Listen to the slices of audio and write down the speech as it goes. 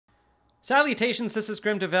Salutations, this is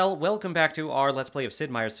Grim Devel. Welcome back to our Let's Play of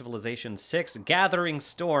Sid Meier's Civilization 6 Gathering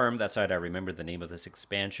Storm. That's right, I remember the name of this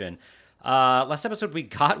expansion. Last episode we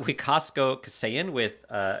got Wikasko Kasayan with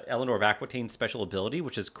Eleanor of Aquitaine's special ability,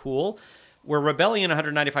 which is cool. We're rebelling in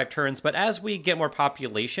 195 turns, but as we get more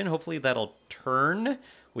population, hopefully that'll turn.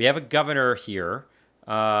 We have a governor here,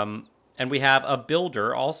 and we have a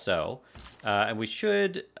builder also, and we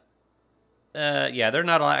should... yeah, there are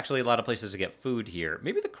not actually a lot of places to get food here.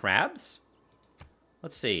 Maybe the crabs?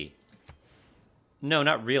 Let's see. No,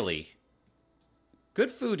 not really. Good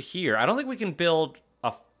food here. I don't think we can build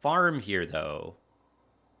a farm here, though.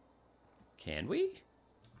 Can we?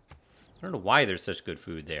 I don't know why there's such good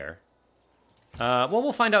food there. Well,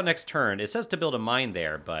 we'll find out next turn. It says to build a mine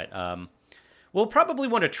there, but we'll probably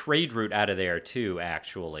want a trade route out of there, too,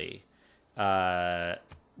 actually. Right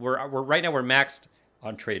now we're maxed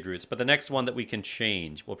on trade routes, but the next one that we can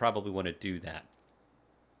change, we'll probably want to do that.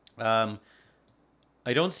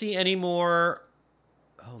 I don't see any more...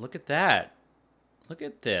 Oh, look at that. Look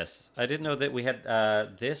at this. I didn't know that we had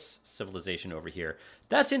this civilization over here.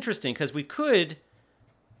 That's interesting, because we could...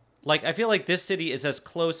 Like, I feel like this city is as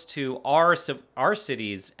close to our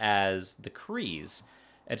cities as the Crees.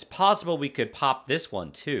 It's possible we could pop this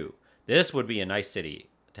one, too. This would be a nice city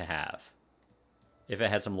to have, if it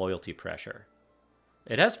had some loyalty pressure.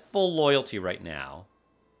 It has full loyalty right now.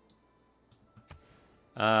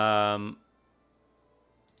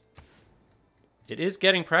 It is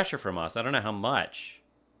getting pressure from us. I don't know how much.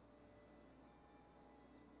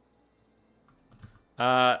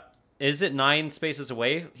 Is it 9 spaces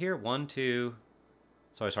away here? 1, 2...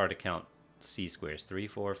 It's always hard to count C squares. 3,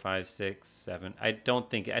 4, 5, 6, 7... I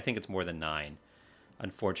think it's more than 9,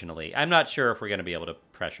 unfortunately. I'm not sure if we're going to be able to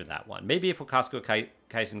pressure that one. Maybe if Wikasko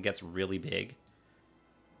Kaisen gets really big.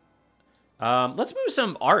 Let's move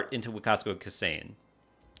some art into Wikasko Kasayan.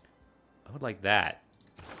 I would like that.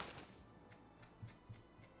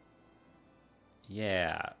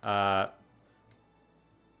 Yeah.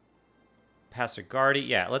 Passagardi.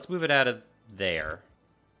 Yeah, let's move it out of there.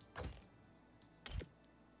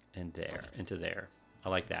 And there. Into there. I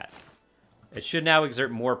like that. It should now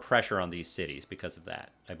exert more pressure on these cities because of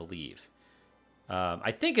that, I believe.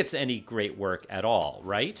 I think it's any great work at all,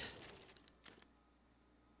 right?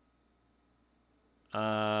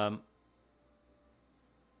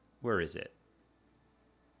 Where is it?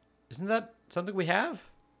 Isn't that something we have?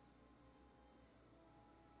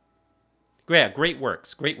 Yeah, great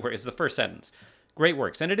works. Great work is the first sentence. Great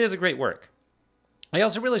works. And it is a great work. I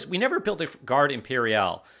also realized we never built a Guard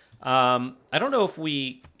Imperial. I don't know if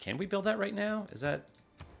we... Can we build that right now? Is that...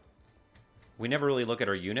 We never really look at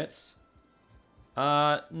our units.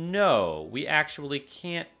 No, we actually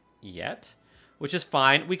can't yet. Which is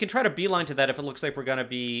fine. We can try to beeline to that if it looks like we're going to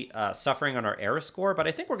be suffering on our era score, but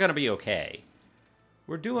I think we're going to be okay.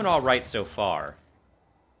 We're doing all right so far.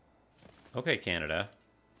 Okay, Canada.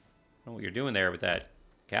 I don't know what you're doing there with that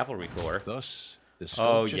cavalry corps. Thus, the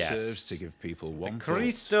sculpture serves to give people one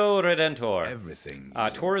Cristo Redentor. Everything.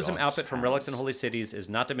 Tourism output from relics and holy cities is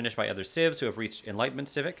not diminished by other civs who have reached Enlightenment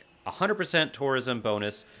Civic. 100% tourism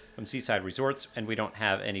bonus from seaside resorts, and we don't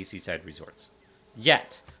have any seaside resorts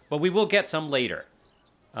yet. But we will get some later.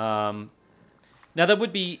 Now, that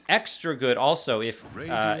would be extra good also if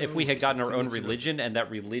we had gotten our own religion, and that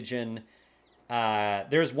religion...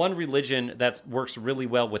 there's one religion that works really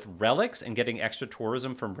well with relics and getting extra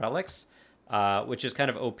tourism from relics, which is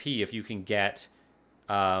kind of OP if you can get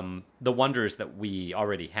the wonders that we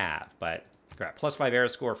already have. But crap, +5 era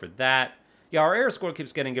score for that. Yeah, our era score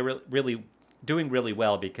keeps getting doing really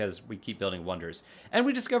well because we keep building wonders. And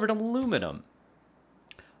we discovered aluminum.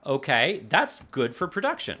 Okay, that's good for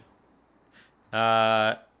production.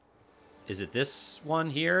 Is it this one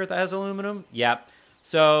here that has aluminum? Yep.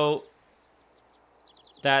 So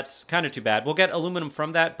that's kind of too bad. We'll get aluminum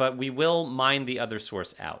from that, but we will mine the other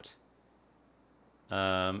source out.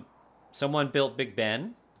 Someone built Big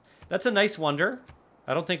Ben. That's a nice wonder.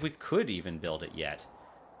 I don't think we could even build it yet.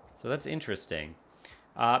 So that's interesting.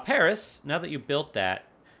 Paris, now that you built that...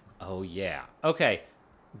 Oh, yeah. Okay.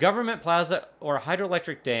 Government Plaza or a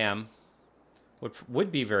hydroelectric dam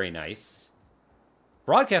would be very nice.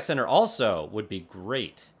 Broadcast Center also would be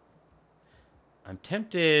great. I'm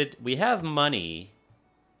tempted... We have money...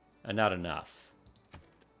 and not enough.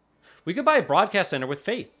 We could buy a broadcast center with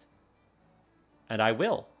faith. And I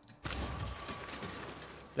will.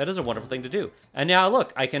 That is a wonderful thing to do. And now,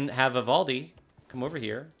 look, I can have Vivaldi come over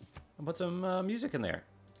here and put some music in there.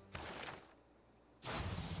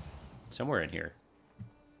 Somewhere in here.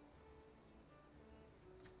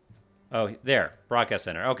 Oh, there. Broadcast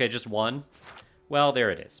center. Okay, just one. Well,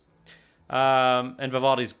 there it is. And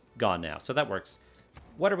Vivaldi's gone now, so that works.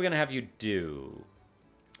 What are we going to have you do?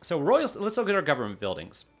 So let's look at our government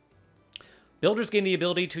buildings. Builders gain the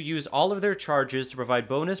ability to use all of their charges to provide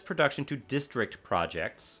bonus production to district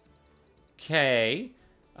projects. Okay.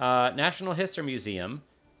 National History Museum.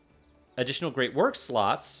 Additional Great Works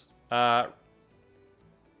slots.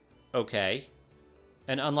 Okay.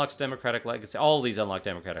 And unlocks Democratic Legacy. All these unlock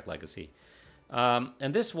Democratic Legacy.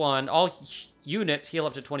 And this one, all units heal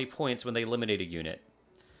up to 20 points when they eliminate a unit.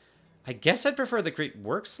 I guess I'd prefer the Great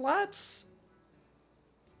Works slots?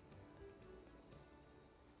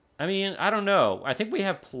 I mean, I don't know. I think we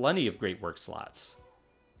have plenty of Great Works slots.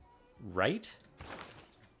 Right?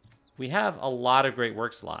 We have a lot of Great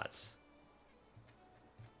Works slots.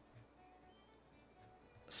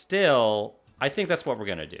 Still, I think that's what we're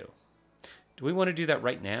going to do. Do we want to do that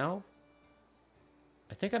right now?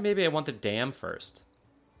 I think maybe I want the dam first.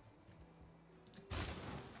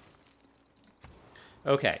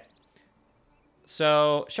 Okay.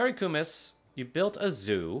 So, Shari Kumis, you built a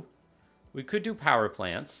zoo. We could do power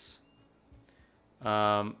plants.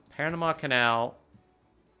 Panama Canal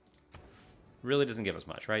really doesn't give us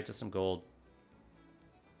much, right? Just some gold.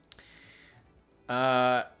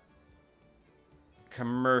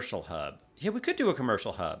 Commercial hub. Yeah, we could do a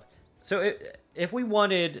commercial hub. So if we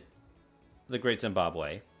wanted the Great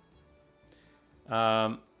Zimbabwe,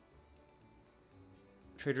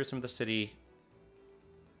 traders from the city,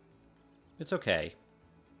 it's okay.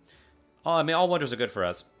 Oh, I mean, all wonders are good for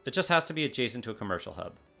us. It just has to be adjacent to a commercial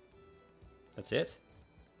hub. That's it.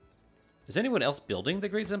 Is anyone else building the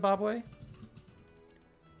Great Zimbabwe?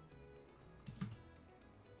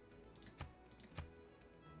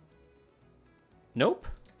 Nope.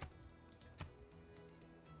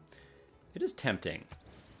 It is tempting.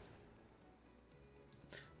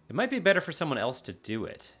 It might be better for someone else to do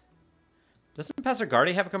it. Doesn't Pastor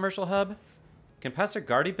Gardy have a commercial hub? Can Pastor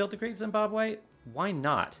Gardy build the Great Zimbabwe? Why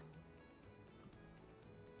not?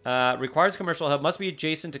 Requires commercial hub, must be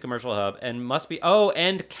adjacent to commercial hub, and must be... Oh,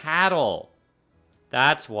 and cattle.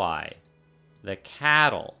 That's why. The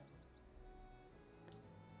cattle.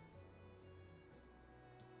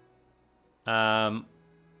 So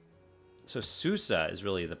Susa is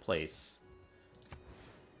really the place.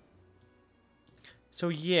 So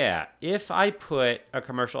yeah, if I put a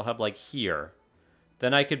commercial hub like here,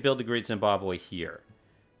 then I could build the Great Zimbabwe here.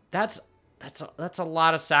 That's a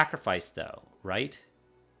lot of sacrifice though, right?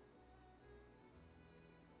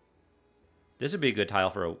 This would be a good tile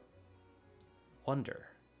for a wonder.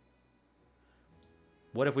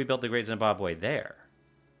 What if we built the Great Zimbabwe there?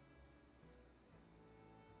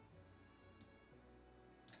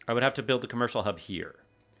 I would have to build the commercial hub here.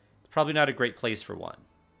 It's probably not a great place for one.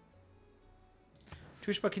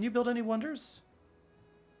 Tushpa, can you build any wonders?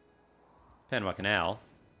 Panama Canal.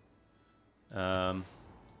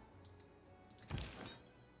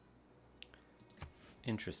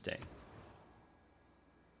 Interesting.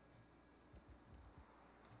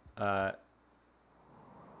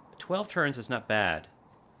 12 turns is not bad.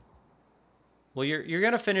 Well, you're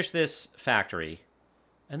gonna finish this factory,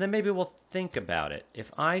 and then maybe we'll think about it.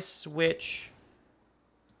 If I switch,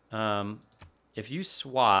 if you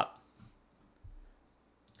swap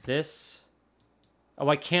this, oh,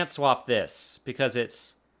 I can't swap this because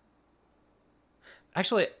it's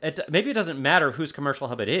actually maybe it doesn't matter whose commercial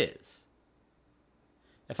hub it is.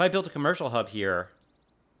 If I built a commercial hub here,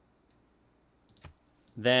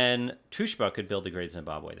 then Tushpa could build the Great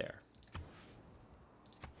Zimbabwe there.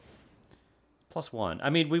 +1. I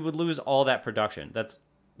mean, we would lose all that production. That's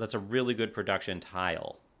a really good production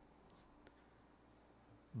tile.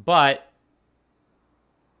 But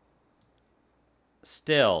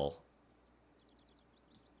still,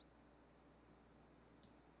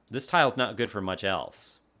 this tile's not good for much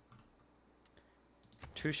else.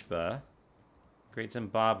 Tushpa, Great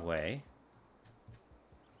Zimbabwe.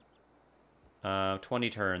 20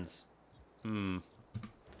 turns.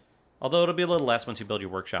 Although it'll be a little less once you build your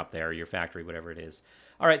workshop there, your factory, whatever it is.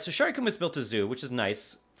 All right, so Sharikuma's built a zoo, which is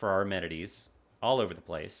nice for our amenities all over the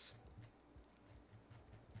place.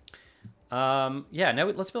 Yeah, now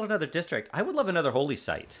let's build another district. I would love another holy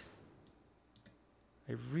site.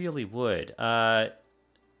 I really would.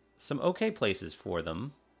 Some okay places for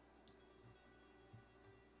them.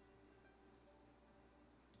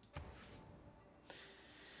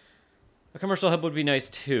 A commercial hub would be nice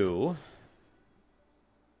too.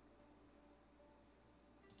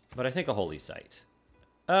 But I think a holy site.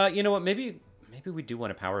 You know what? Maybe we do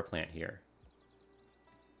want a power plant here.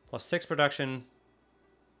 +6 production.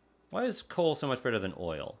 Why is coal so much better than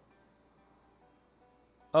oil?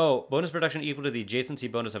 Oh, bonus production equal to the adjacency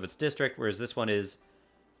bonus of its district, whereas this one is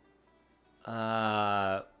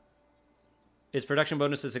Its production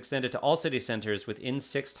bonus is extended to all city centers within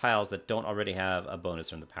 6 tiles that don't already have a bonus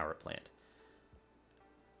from the power plant.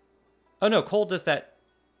 Oh, no, coal does that.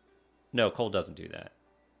 No, coal doesn't do that.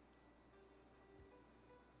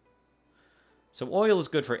 So oil is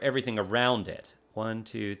good for everything around it. 1,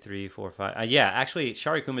 2, 3, 4, 5. Yeah, actually,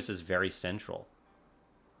 Shari Kumis is very central.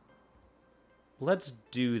 Let's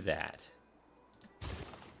do that.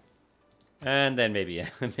 And then maybe,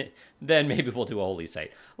 we'll do a holy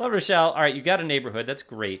site. La Rochelle, all right, you got a neighborhood. That's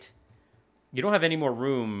great. You don't have any more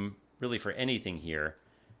room, really, for anything here.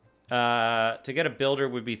 To get a builder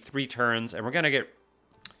would be 3 turns, and we're going to get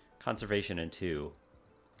conservation in 2.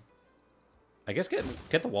 I guess get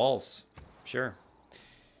the walls. Sure.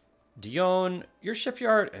 Dion, your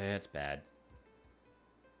shipyard, it's bad.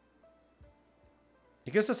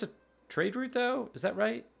 It gives us a trade route, though? Is that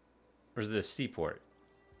right? Or is it a seaport?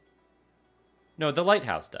 No, the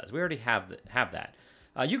lighthouse does. We already have that.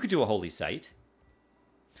 You could do a holy site.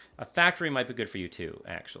 A factory might be good for you, too,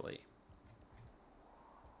 actually.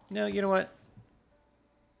 No, you know what?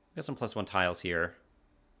 Got some +1 tiles here.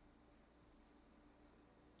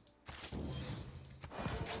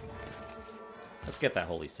 Let's get that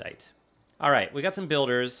holy site. All right, we got some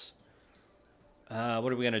builders. What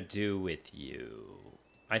are we going to do with you?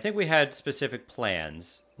 I think we had specific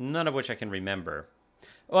plans, none of which I can remember.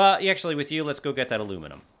 Well, actually, with you, let's go get that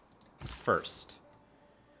aluminum first.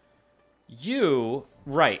 You,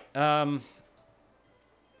 right.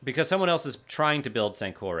 Because someone else is trying to build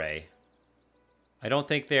Sankore. I don't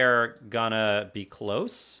think they're gonna be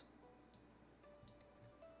close.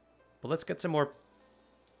 But let's get some more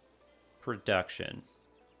production.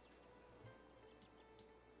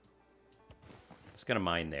 It's gonna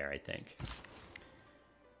mine there, I think.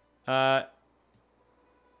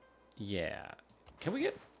 Yeah. Can we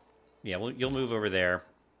get... Yeah, well, you'll move over there.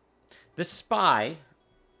 This spy,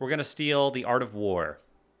 we're gonna steal the Art of War.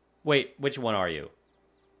 Wait, which one are you?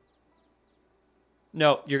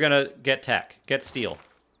 No, you're gonna get tech. Get steel.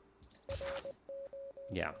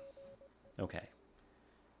 Yeah. Okay.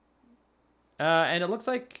 And it looks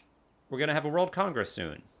like we're gonna have a World Congress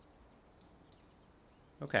soon.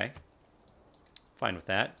 Okay. Fine with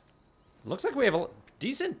that. Looks like we have a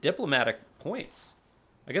decent diplomatic points.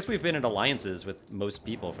 I guess we've been in alliances with most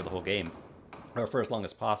people for the whole game. Or for as long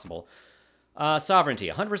as possible. Sovereignty.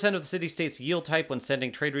 100% of the city-states yield type when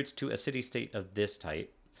sending trade routes to a city-state of this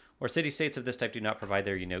type. Or city-states of this type do not provide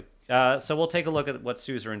their, so we'll take a look at what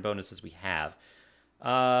suzerain bonuses we have.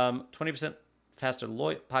 20% faster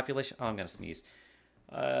population. Oh, I'm going to sneeze.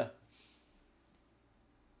 Oh,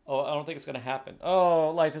 I don't think it's going to happen.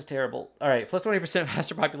 Oh, life is terrible. All right, plus 20%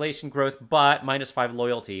 faster population growth, but -5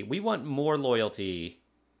 loyalty. We want more loyalty.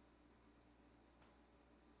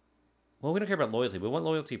 Well, we don't care about loyalty. We want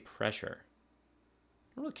loyalty pressure.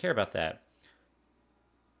 I don't really care about that.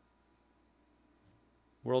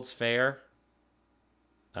 World's Fair.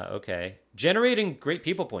 Okay. Generating great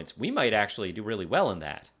people points. We might actually do really well in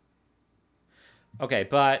that. Okay,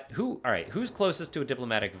 but all right, who's closest to a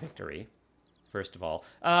diplomatic victory? First of all.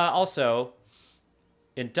 Also,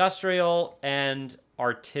 industrial and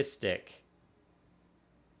artistic.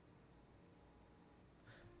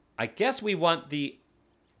 I guess we want the...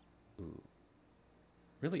 Ooh,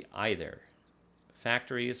 really either.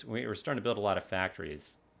 Factories. We're starting to build a lot of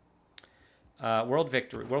factories. World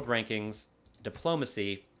victory, world rankings,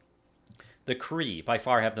 diplomacy. The Cree by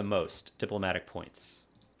far have the most diplomatic points.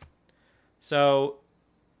 So,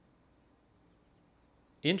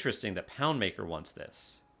 interesting that Poundmaker wants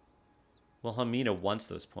this. Wilhelmina wants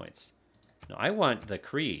those points. No, I want the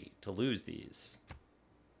Cree to lose these.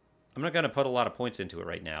 I'm not going to put a lot of points into it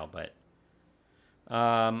right now, but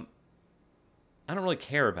I don't really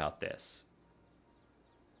care about this.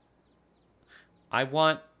 I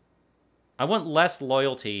want less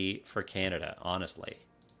loyalty for Canada, honestly.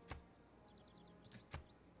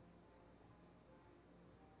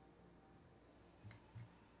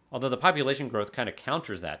 Although the population growth kind of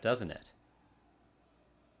counters that, doesn't it?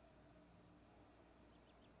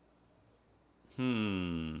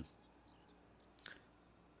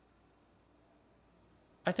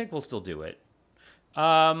 I think we'll still do it.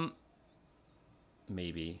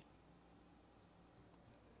 Maybe.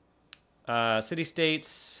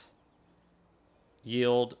 City-states,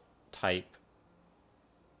 yield, type.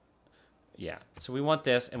 Yeah, so we want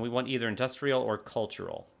this, and we want either industrial or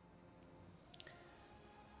cultural.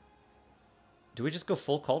 Do we just go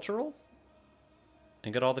full cultural?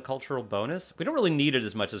 And get all the cultural bonus? We don't really need it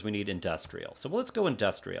as much as we need industrial. So let's go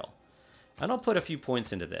industrial. And I'll put a few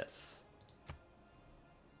points into this.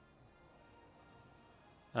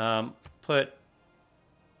 Put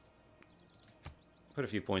Put a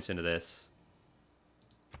few points into this.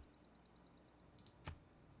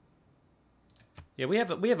 Yeah, we have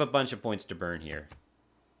a bunch of points to burn here.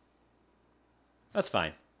 That's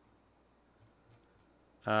fine.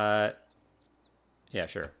 Yeah,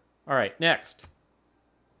 sure. All right, next.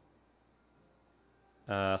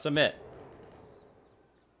 Submit.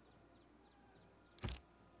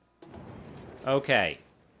 Okay.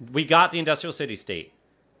 We got the industrial city state.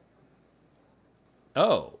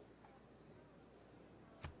 Oh.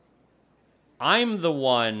 I'm the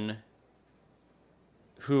one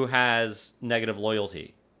who has negative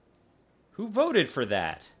loyalty. Who voted for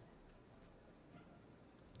that?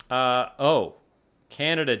 Oh.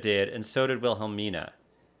 Canada did, and so did Wilhelmina.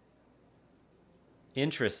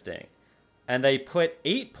 Interesting. And they put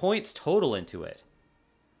 8 points total into it.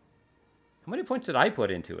 How many points did I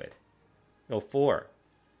put into it? Oh, 4.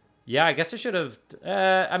 Yeah, I guess I should have...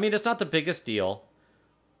 I mean, it's not the biggest deal.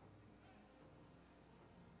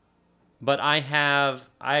 But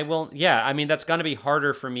I will... Yeah, I mean, that's going to be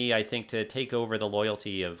harder for me, I think, to take over the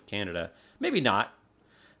loyalty of Canada. Maybe not.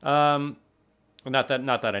 Not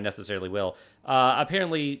that I necessarily will.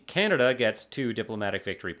 Apparently, Canada gets 2 diplomatic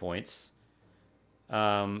victory points.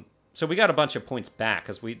 So we got a bunch of points back,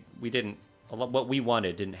 because we didn't... What we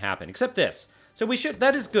wanted didn't happen, except this. So we should...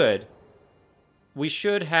 That is good. We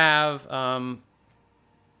should have... yeah,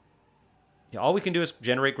 all we can do is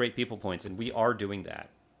generate great people points, and we are doing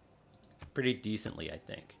that. Pretty decently, I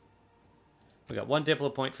think. We got 1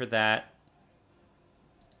 diplo point for that.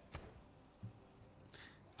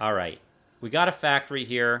 All right. We got a factory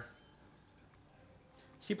here.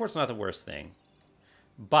 Seaport's not the worst thing.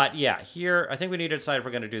 But, yeah, here, I think we need to decide if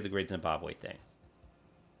we're going to do the Great Zimbabwe thing.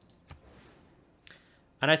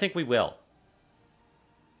 And I think we will.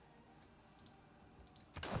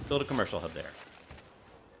 Build a commercial hub there.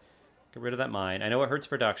 Get rid of that mine. I know it hurts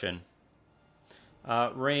production.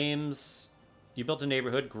 Reims, you built a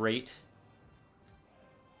neighborhood. Great.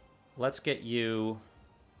 Let's get you...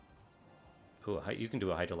 Ooh, you can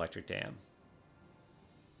do a hydroelectric dam.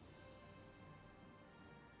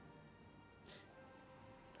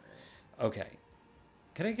 Okay.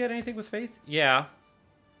 Can I get anything with faith? Yeah.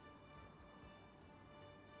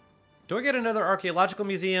 Do I get another archaeological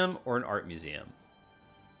museum or an art museum?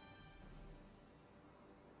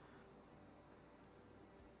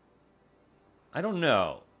 I don't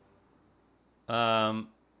know. How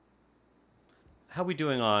are we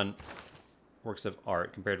doing on works of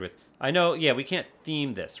art compared with... I know, yeah, we can't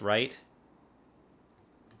theme this, right?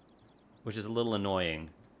 Which is a little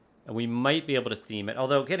annoying. And we might be able to theme it,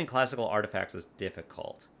 although getting classical artifacts is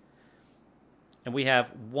difficult. And we have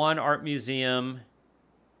 1 art museum,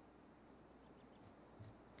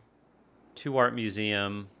 2 art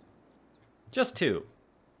museum, just 2.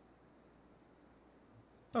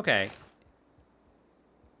 Okay.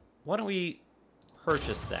 Why don't we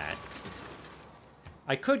purchase that?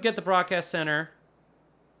 I could get the broadcast center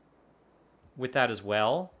with that as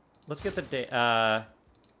well. Let's get the...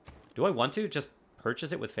 do I want to just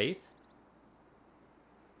purchase it with faith?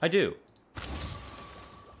 I do.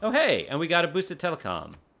 Oh, hey! And we got a boosted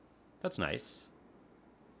telecom. That's nice.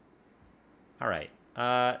 All right.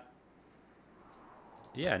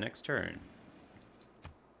 Yeah, next turn.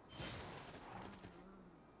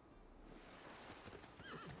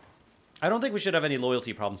 I don't think we should have any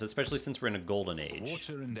loyalty problems, especially since we're in a golden age.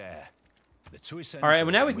 Water and air. The 2 essentials. All right,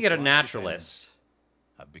 well, now we can get a naturalist.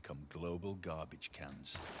 Have become global garbage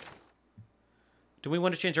cans. Do we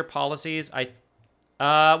want to change our policies?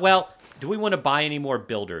 Well, do we want to buy any more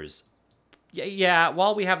builders? Yeah,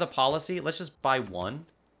 while we have the policy, let's just buy 1.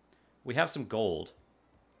 We have some gold.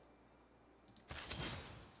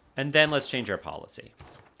 And then let's change our policy.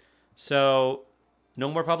 So,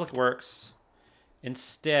 no more public works.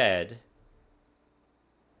 Instead,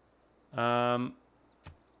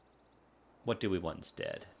 what do we want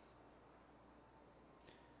instead?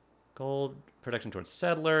 Gold, protection towards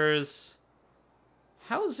settlers.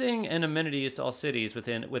 Housing and amenities to all cities with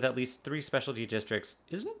at least 3 specialty districts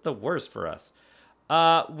isn't the worst for us.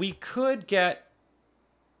 We could get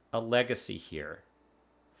a legacy here.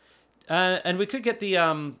 And we could get the,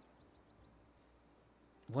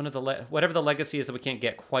 one of the, whatever the legacy is that we can't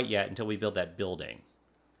get quite yet until we build that building.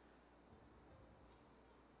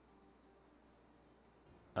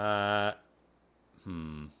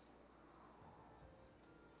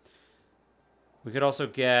 We could also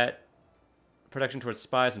get protection towards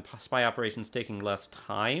spies and spy operations taking less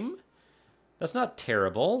time. That's not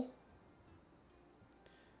terrible.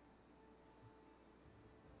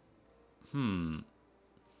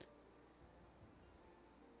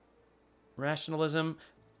 Rationalism.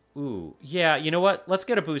 Ooh. Yeah, you know what? Let's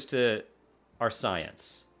get a boost to our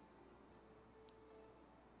science.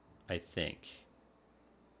 I think.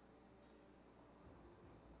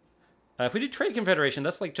 If we do Trade Confederation,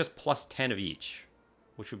 that's like just plus 10 of each,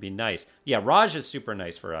 which would be nice. Yeah, Raj is super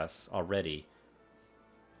nice for us already.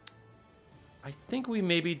 I think we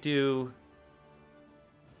maybe do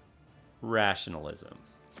rationalism.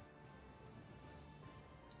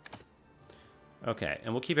 Okay,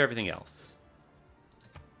 and we'll keep everything else.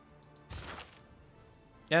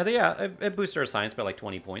 Yeah, it boosts our science by like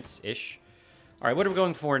 20 points-ish. All right, what are we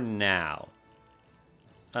going for now?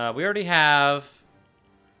 We already have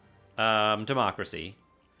democracy.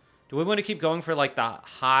 Do we want to keep going for like the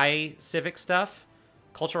high civic stuff?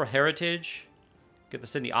 Cultural heritage. Get the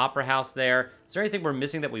Sydney Opera House there. Is there anything we're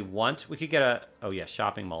missing that we want? We could get a... Oh, yeah,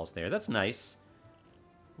 shopping malls there. That's nice.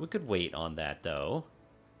 We could wait on that, though.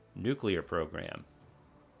 Nuclear program.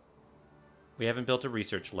 We haven't built a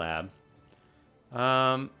research lab.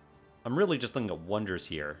 I'm really just looking at wonders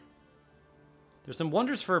here. There's some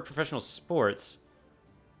wonders for professional sports.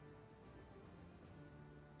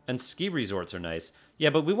 And ski resorts are nice. Yeah,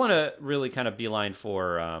 but we want to really kind of beeline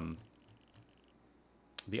for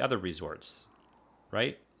the other resorts.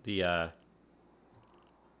 Right? The,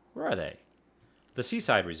 where are they? The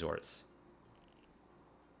seaside resorts.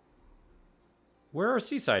 Where are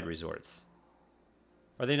seaside resorts?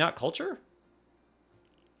 Are they not culture?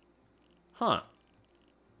 Huh.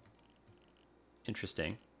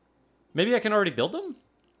 Interesting. Maybe I can already build them?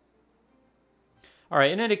 All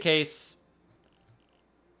right, in any case...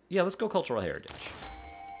 Yeah, let's go cultural heritage.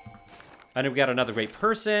 I know we got another great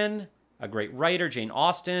person, a great writer, Jane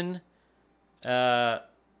Austen. Oh,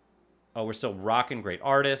 we're still rocking great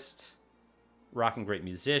artists, rocking great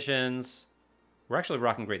musicians. We're actually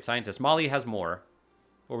rocking great scientists. Molly has more,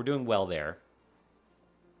 but we're doing well there.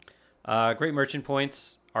 Great merchant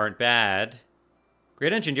points aren't bad.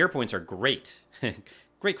 Great engineer points are great.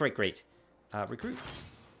 Great, great, great. Recruit.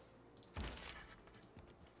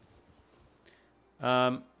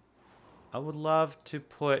 I would love to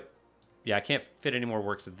put... Yeah, I can't fit any more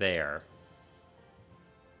works there.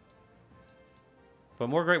 But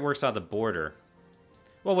more great works on the border.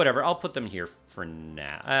 Well, whatever. I'll put them here for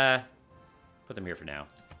now. Put them here for now.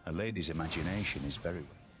 A lady's imagination is very...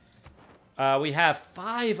 We have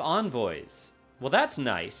 5 envoys. Well, that's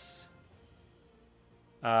nice.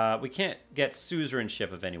 We can't get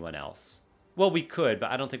suzerainship of anyone else. Well, we could, but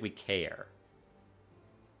I don't think we care.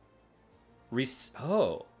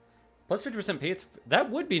 Oh. Plus 50% pay. That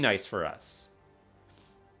would be nice for us.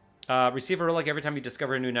 Receive a relic every time you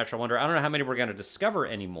discover a new natural wonder. I don't know how many we're going to discover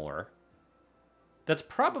anymore. That's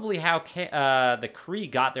probably how the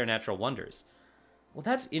Kree got their natural wonders. Well,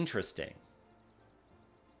 that's interesting.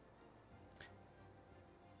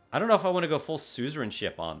 I don't know if I want to go full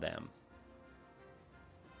suzerainship on them.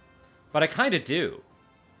 But I kind of do.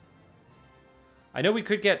 I know we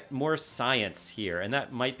could get more science here, and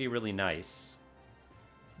that might be really nice.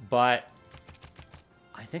 But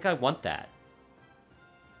I think I want that.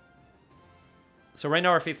 So right now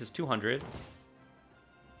our faith is 200.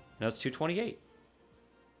 No, it's 228.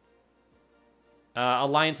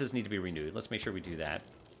 Alliances need to be renewed. Let's make sure we do that.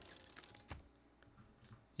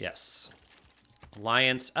 Yes.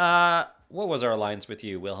 Alliance. What was our alliance with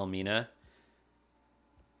you, Wilhelmina?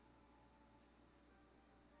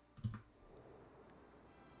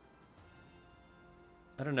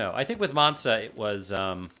 I don't know. I think with Mansa it was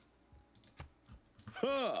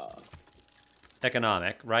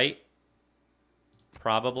economic, right?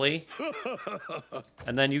 Probably.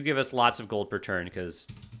 And then you give us lots of gold per turn because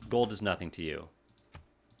gold is nothing to you.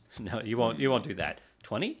 No, you won't do that.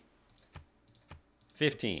 20?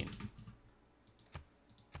 15.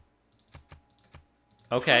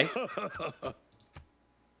 Okay.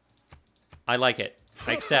 I like it.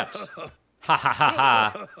 I accept. Ha ha ha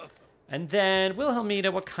ha. And then,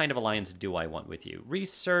 Wilhelmina, what kind of alliance do I want with you?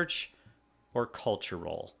 Research or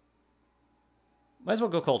cultural? Might as well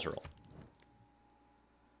go cultural.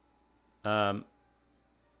 Will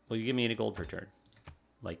you give me any gold per turn?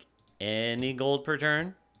 Like, any gold per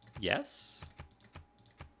turn? Yes.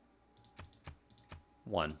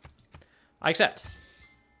 1. I accept.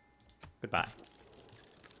 Goodbye.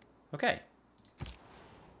 Okay.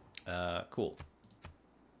 Cool.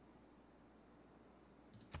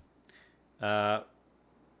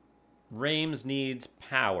 Reims needs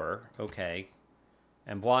power. Okay.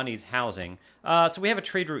 And Bois needs housing. So we have a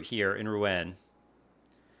trade route here in Rouen.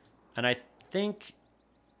 And I think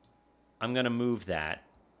I'm going to move that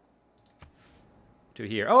to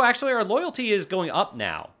here. Oh, actually, our loyalty is going up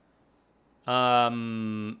now.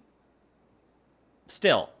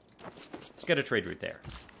 Still, let's get a trade route there.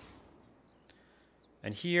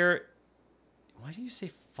 And here, Why do you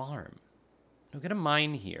say farm? No, get a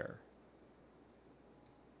mine here.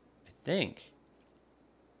 I think.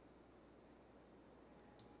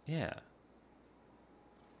 Yeah.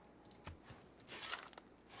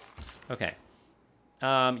 Okay.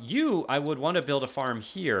 I would want to build a farm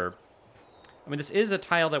here. I mean, this is a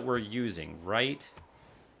tile that we're using, right?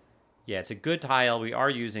 Yeah, it's a good tile. We are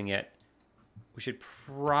using it. We should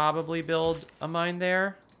probably build a mine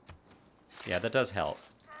there. Yeah, that does help.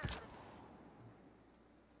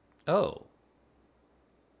 Oh.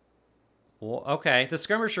 Well, okay. The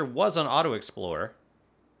skirmisher was on auto explore.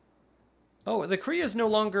 Oh, the Kree is no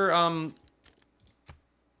longer,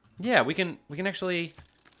 yeah, we can actually...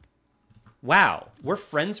 Wow, we're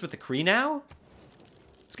friends with the Kree now?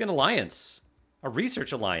 Let's get an alliance. A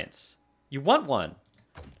research alliance. You want one?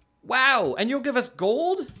 Wow, and you'll give us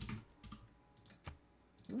gold?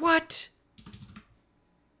 What?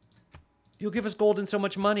 You'll give us gold and so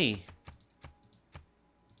much money.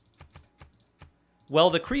 Well,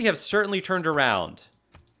 the Kree have certainly turned around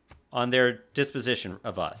on their disposition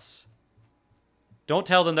of us. Don't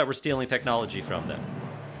tell them that we're stealing technology from them.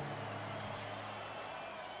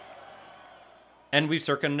 And we've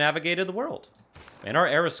circumnavigated the world. And our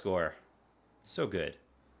era score, so good.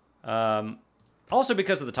 Also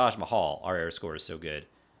because of the Taj Mahal, our era score is so good.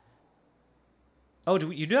 Oh,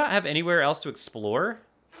 you do not have anywhere else to explore?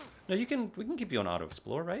 No, we can keep you on auto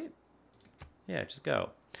explore, right? Yeah, just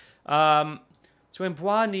go. So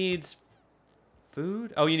Amboise needs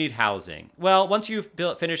food. Oh, you need housing. Well, once you've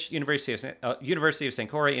finished University of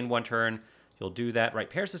Sankore in one turn, you'll do that. Right,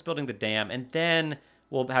 Paris is building the dam, and then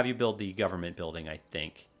we'll have you build the government building, I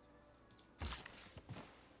think.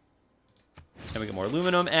 And we get more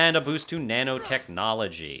aluminum and a boost to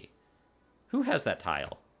nanotechnology. Who has that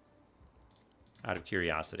tile? Out of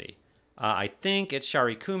curiosity. I think it's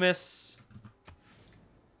Shari Kumis.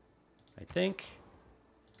 I think.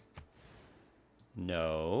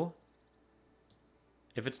 No.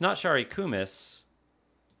 If it's not Shari Kumis,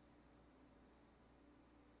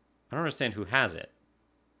 I don't understand who has it.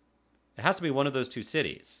 It has to be one of those two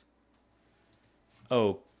cities.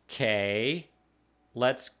 Okay.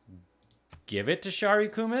 Let's give it to Shari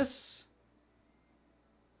Kumis.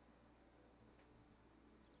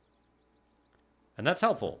 And that's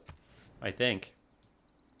helpful, I think.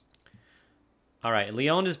 All right,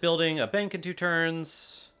 Leon is building a bank in 2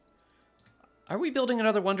 turns. Are we building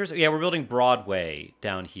another Wonders? Yeah, we're building Broadway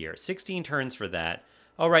down here. 16 turns for that.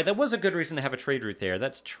 All right, that was a good reason to have a trade route there.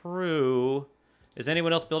 That's true. Is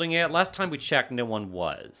anyone else building it? Last time we checked, no one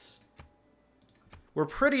was. We're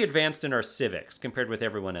pretty advanced in our civics compared with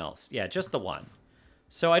everyone else. Yeah, just the one.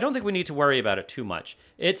 So I don't think we need to worry about it too much.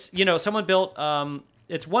 It's, you know, someone built...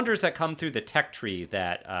 it's wonders that come through the tech tree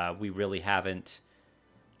that we really haven't...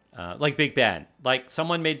 like Big Ben. Like,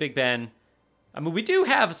 someone made Big Ben... I mean, we do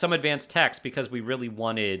have some advanced techs because we really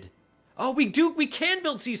wanted... Oh, we can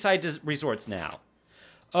build seaside resorts now.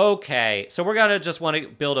 Okay, so we're gonna just want to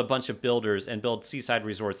build a bunch of builders and build seaside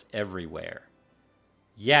resorts everywhere.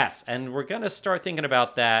 Yes, and we're gonna start thinking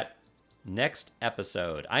about that next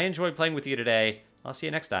episode. I enjoyed playing with you today. I'll see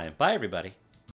you next time. Bye, everybody.